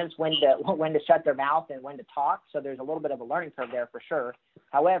agents when to shut their mouth and when to talk. So there's a little bit of a learning curve there for sure.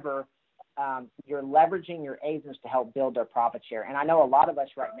 However, you're leveraging your agents to help build their profit share. And I know a lot of us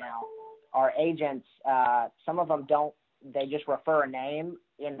right now, our agents, some of them don't. They just refer a name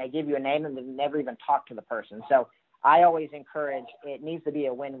and they give you a name and they never even talk to the person. So I always encourage it needs to be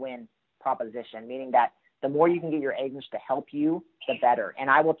a win-win proposition, meaning that the more you can get your agents to help you, the better.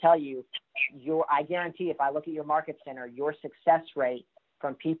 And I will tell you, I guarantee if I look at your market center, your success rate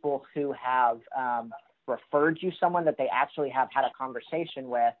from people who have referred you someone that they actually have had a conversation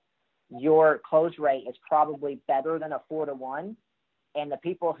with, your close rate is probably better than a 4-to-1. And the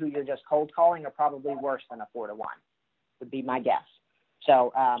people who you're just cold calling are probably worse than a 4-to-1, would be my guess.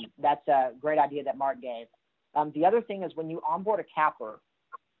 So that's a great idea that Mark gave. The other thing is when you onboard a capper,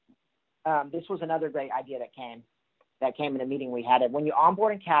 this was another great idea that came in a meeting we had. When you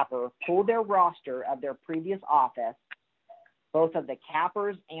onboard a capper, pull their roster of their previous office, both of the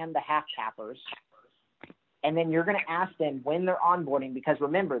cappers and the half cappers, and then you're going to ask them when they're onboarding, because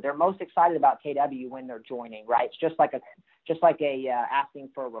remember, they're most excited about KW when they're joining, right? It's just like asking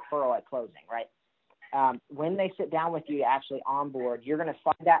for a referral at closing, right? When they sit down with you to actually onboard, you're going to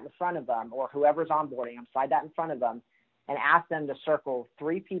slide that in front of them, or whoever's onboarding them, slide that in front of them, and ask them to circle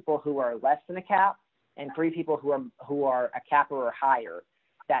 3 people who are less than a cap and 3 people who are a capper or higher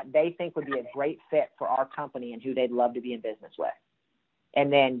that they think would be a great fit for our company and who they'd love to be in business with.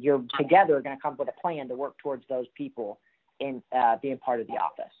 And then you're together going to come up with a plan to work towards those people in being part of the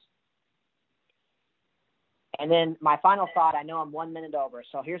office. And then my final thought, I know I'm 1 minute over,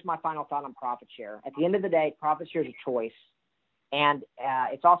 so here's my final thought on profit share. At the end of the day, profit share is a choice, and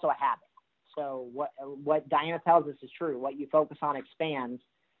it's also a habit. So what Diana tells us is true. What you focus on expands.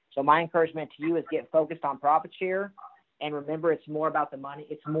 So my encouragement to you is get focused on profit share, and remember, it's more about the money.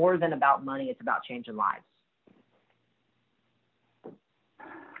 It's more than about money. It's about changing lives.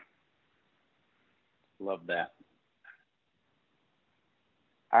 Love that.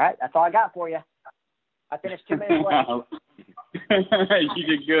 All right, that's all I got for you. I finished 2 minutes late. You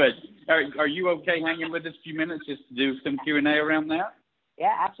did good. Are you okay hanging with us a few minutes just to do some Q&A around that?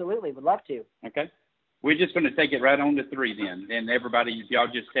 Yeah, absolutely. Would love to. Okay. We're just going to take it right on to 3 then. And everybody, if y'all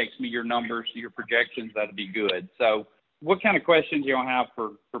just text me your numbers, your projections, that'd be good. So what kind of questions y'all have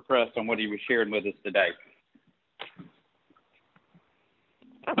for Preston on what he was sharing with us today?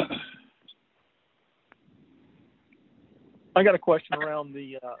 I got a question around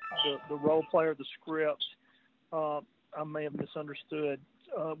the role player, the script. I may have misunderstood.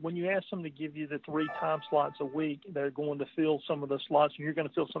 When you ask them to give you the 3 time slots a week, they're going to fill some of the slots, and you're going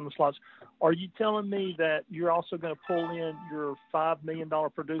to fill some of the slots. Are you telling me that you're also going to pull in your $5 million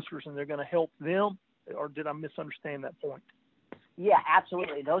producers and they're going to help them, or did I misunderstand that point? Yeah,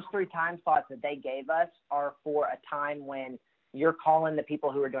 absolutely. Those 3 time slots that they gave us are for a time when you're calling the people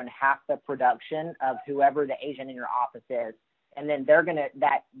who are doing half the production of whoever the agent in your office is. And then they're going to,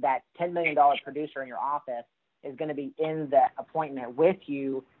 that $10 million producer in your office is going to be in the appointment with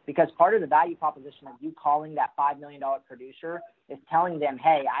you, because part of the value proposition of you calling that $5 million producer is telling them,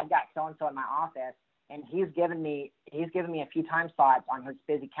 hey, I've got so-and-so in my office, and he's given me a few time slots on his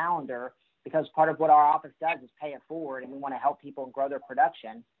busy calendar, because part of what our office does is pay it forward, and we want to help people grow their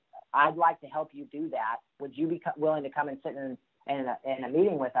production. I'd like to help you do that. Would you be willing to come and sit in a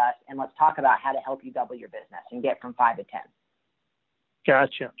meeting with us, and let's talk about how to help you double your business and get from 5 to 10?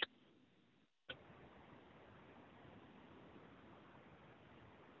 Gotcha.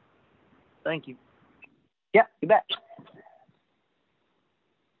 Thank you. Yep, you bet.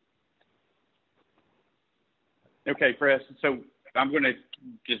 Okay, Preston. So I'm going to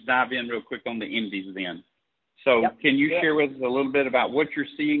just dive in real quick on the indies then. So Can you share with us a little bit about what you're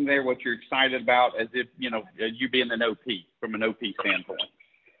seeing there, what you're excited about, as if, you being an OP, from an OP standpoint?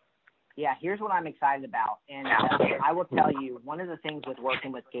 Yeah, here's what I'm excited about. And I will tell you, one of the things with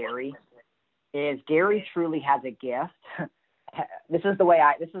working with Gary is Gary truly has a gift. This is the way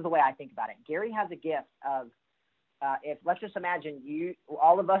I think about it. Gary has a gift of, if let's just imagine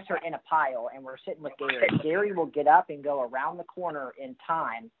all of us are in a pile and we're sitting with Gary. Gary will get up and go around the corner in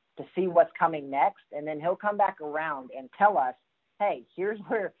time to see what's coming next, and then he'll come back around and tell us, hey, here's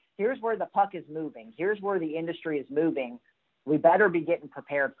where the puck is moving. Here's where the industry is moving. We better be getting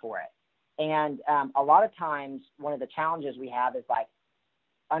prepared for it. And a lot of times, one of the challenges we have is like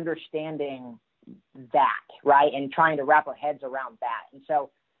understanding that, right, and trying to wrap our heads around that. And so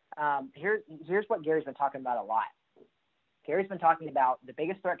here's what Gary's been talking about a lot. Gary's been talking about the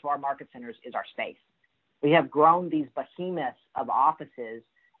biggest threat to our market centers is our space. We have grown these behemoths of offices,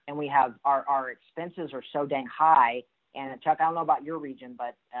 and we have our expenses are so dang high. And Chuck, I don't know about your region,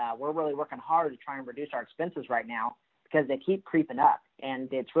 but we're really working hard to try and reduce our expenses right now because they keep creeping up,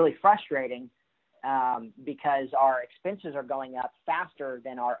 and it's really frustrating because our expenses are going up faster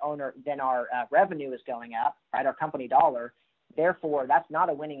than our revenue is going up, right? Our company dollar. Therefore, that's not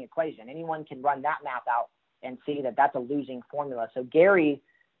a winning equation. Anyone can run that math out and see that that's a losing formula. So Gary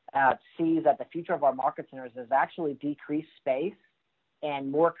sees that the future of our market centers is actually decreased space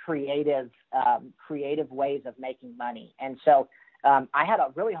and more creative ways of making money. And so I had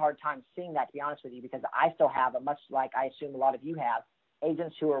a really hard time seeing that, to be honest with you, because I still have, much like I assume a lot of you have,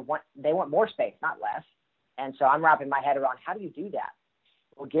 agents who want more space, not less. And so I'm wrapping my head around, how do you do that?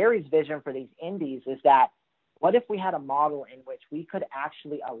 Well, Gary's vision for these indies is that what if we had a model in which we could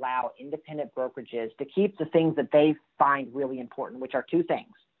actually allow independent brokerages to keep the things that they find really important, which are two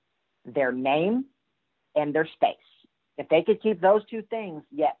things: their name and their space. If they could keep those two things,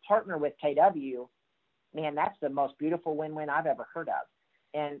 yet partner with KW, man, that's the most beautiful win-win I've ever heard of.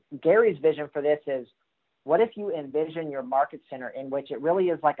 And Gary's vision for this is, what if you envision your market center in which it really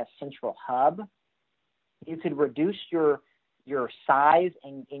is like a central hub? You could reduce your size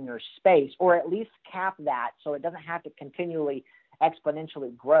in your space, or at least cap that so it doesn't have to continually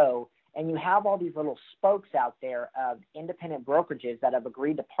exponentially grow. And you have all these little spokes out there of independent brokerages that have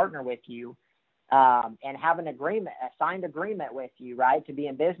agreed to partner with you and have a signed agreement with you, right, to be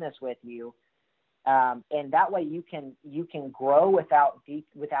in business with you. And that way you can grow without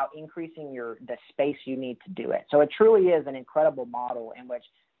increasing the space you need to do it. So it truly is an incredible model in which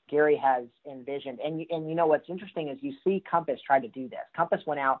Gary has envisioned. And you know what's interesting is you see Compass try to do this. Compass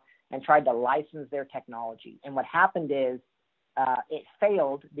went out and tried to license their technology. And what happened is it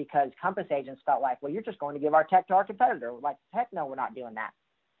failed because Compass agents felt like, well, you're just going to give our tech to our competitor. Like, heck no, we're not doing that.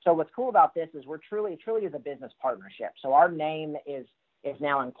 So what's cool about this is it truly is a business partnership. So our name is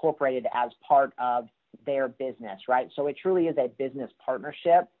now incorporated as part of their business, right? So it truly is a business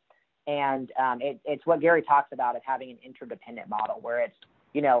partnership. And it's what Gary talks about of having an interdependent model where it's,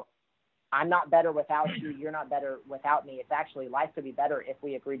 I'm not better without you, you're not better without me. It's actually, life could be better if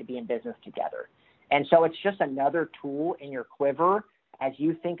we agree to be in business together. And so it's just another tool in your quiver as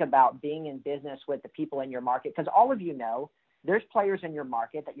you think about being in business with the people in your market. Because all of you know, there's players in your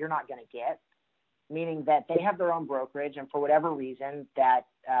market that you're not going to get, meaning that they have their own brokerage, and for whatever reason that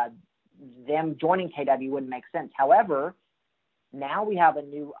them joining KW wouldn't make sense. However, now we have a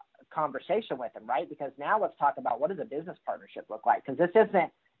new conversation with them, right? Because now let's talk about, what does a business partnership look like? Because this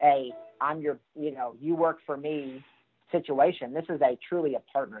isn't you work for me situation. This is truly a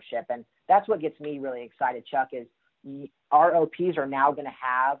partnership. And that's what gets me really excited, Chuck, is our OPs are now going to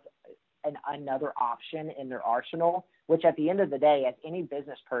have another option in their arsenal, which at the end of the day, as any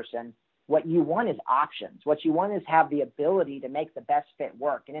business person, what you want is options. What you want is have the ability to make the best fit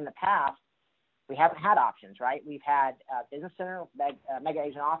work. And in the past, we haven't had options, right? We've had business center, mega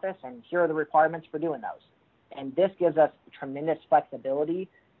agent office, and here are the requirements for doing those. And this gives us tremendous flexibility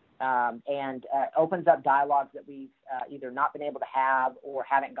and opens up dialogues that we've either not been able to have or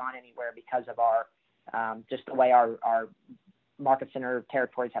haven't gone anywhere because of our just the way our market center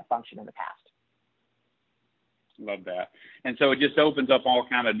territories have functioned in the past. Love that. And so it just opens up all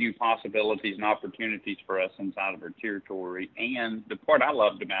kind of new possibilities and opportunities for us inside of our territory. And the part I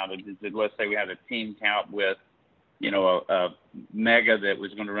loved about it is that, let's say we had a team count with, a mega that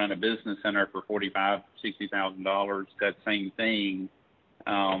was going to run a business center for $45,000, $60,000. That same thing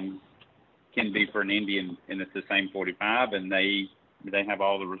can be for an Indian, and it's the same 45, and they have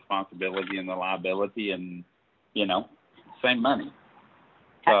all the responsibility and the liability, and same money.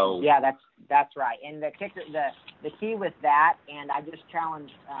 So yeah, that's right. And the key with that, and I just challenge,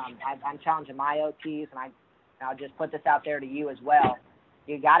 I'm challenging my OPs, and I'll just put this out there to you as well.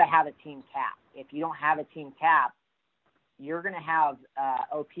 You got to have a team cap. If you don't have a team cap, you're going to have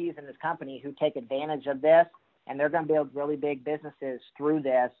OPs in this company who take advantage of this, and they're going to build really big businesses through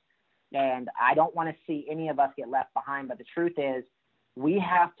this. And I don't want to see any of us get left behind. But the truth is, we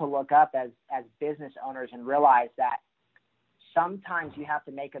have to look up as business owners and realize that sometimes you have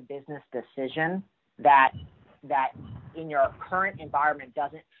to make a business decision that in your current environment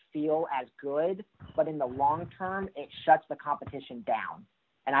doesn't feel as good, but in the long term, it shuts the competition down.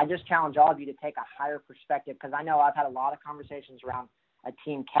 And I just challenge all of you to take a higher perspective, because I know I've had a lot of conversations around a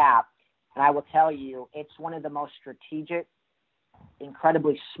team cap, and I will tell you, it's one of the most strategic,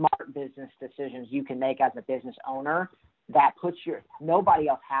 incredibly smart business decisions you can make as a business owner that puts nobody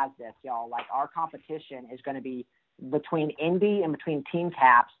else has this, y'all. Like, our competition is going to be between Indy and between team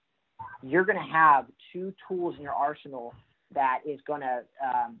caps. You're going to have two tools in your arsenal that is going to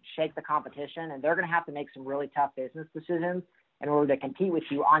shake the competition, and they're going to have to make some really tough business decisions. in order to compete with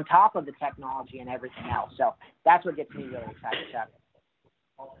you on top of the technology and everything else. So that's what gets me really excited, Chuck.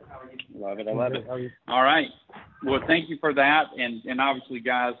 Love it. I love it. All right. Well, thank you for that. And obviously,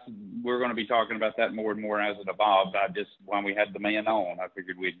 guys, we're going to be talking about that more and more as it evolves. When we had the man on, I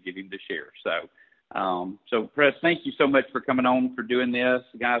figured we'd give him to share. So Press, thank you so much for coming on, for doing this.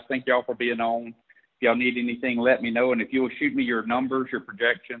 Guys, thank y'all for being on. If y'all need anything, let me know. And if you'll shoot me your numbers, your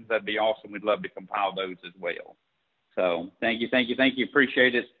projections, that'd be awesome. We'd love to compile those as well. So thank you.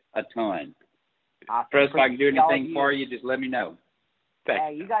 Appreciate it a ton. Awesome. Press, if I can do anything for you, just let me know.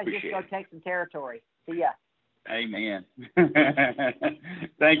 Hey, you guys just go take some territory. See ya. Amen.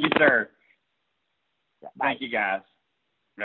 Thank you, sir. Bye. Thank you, guys.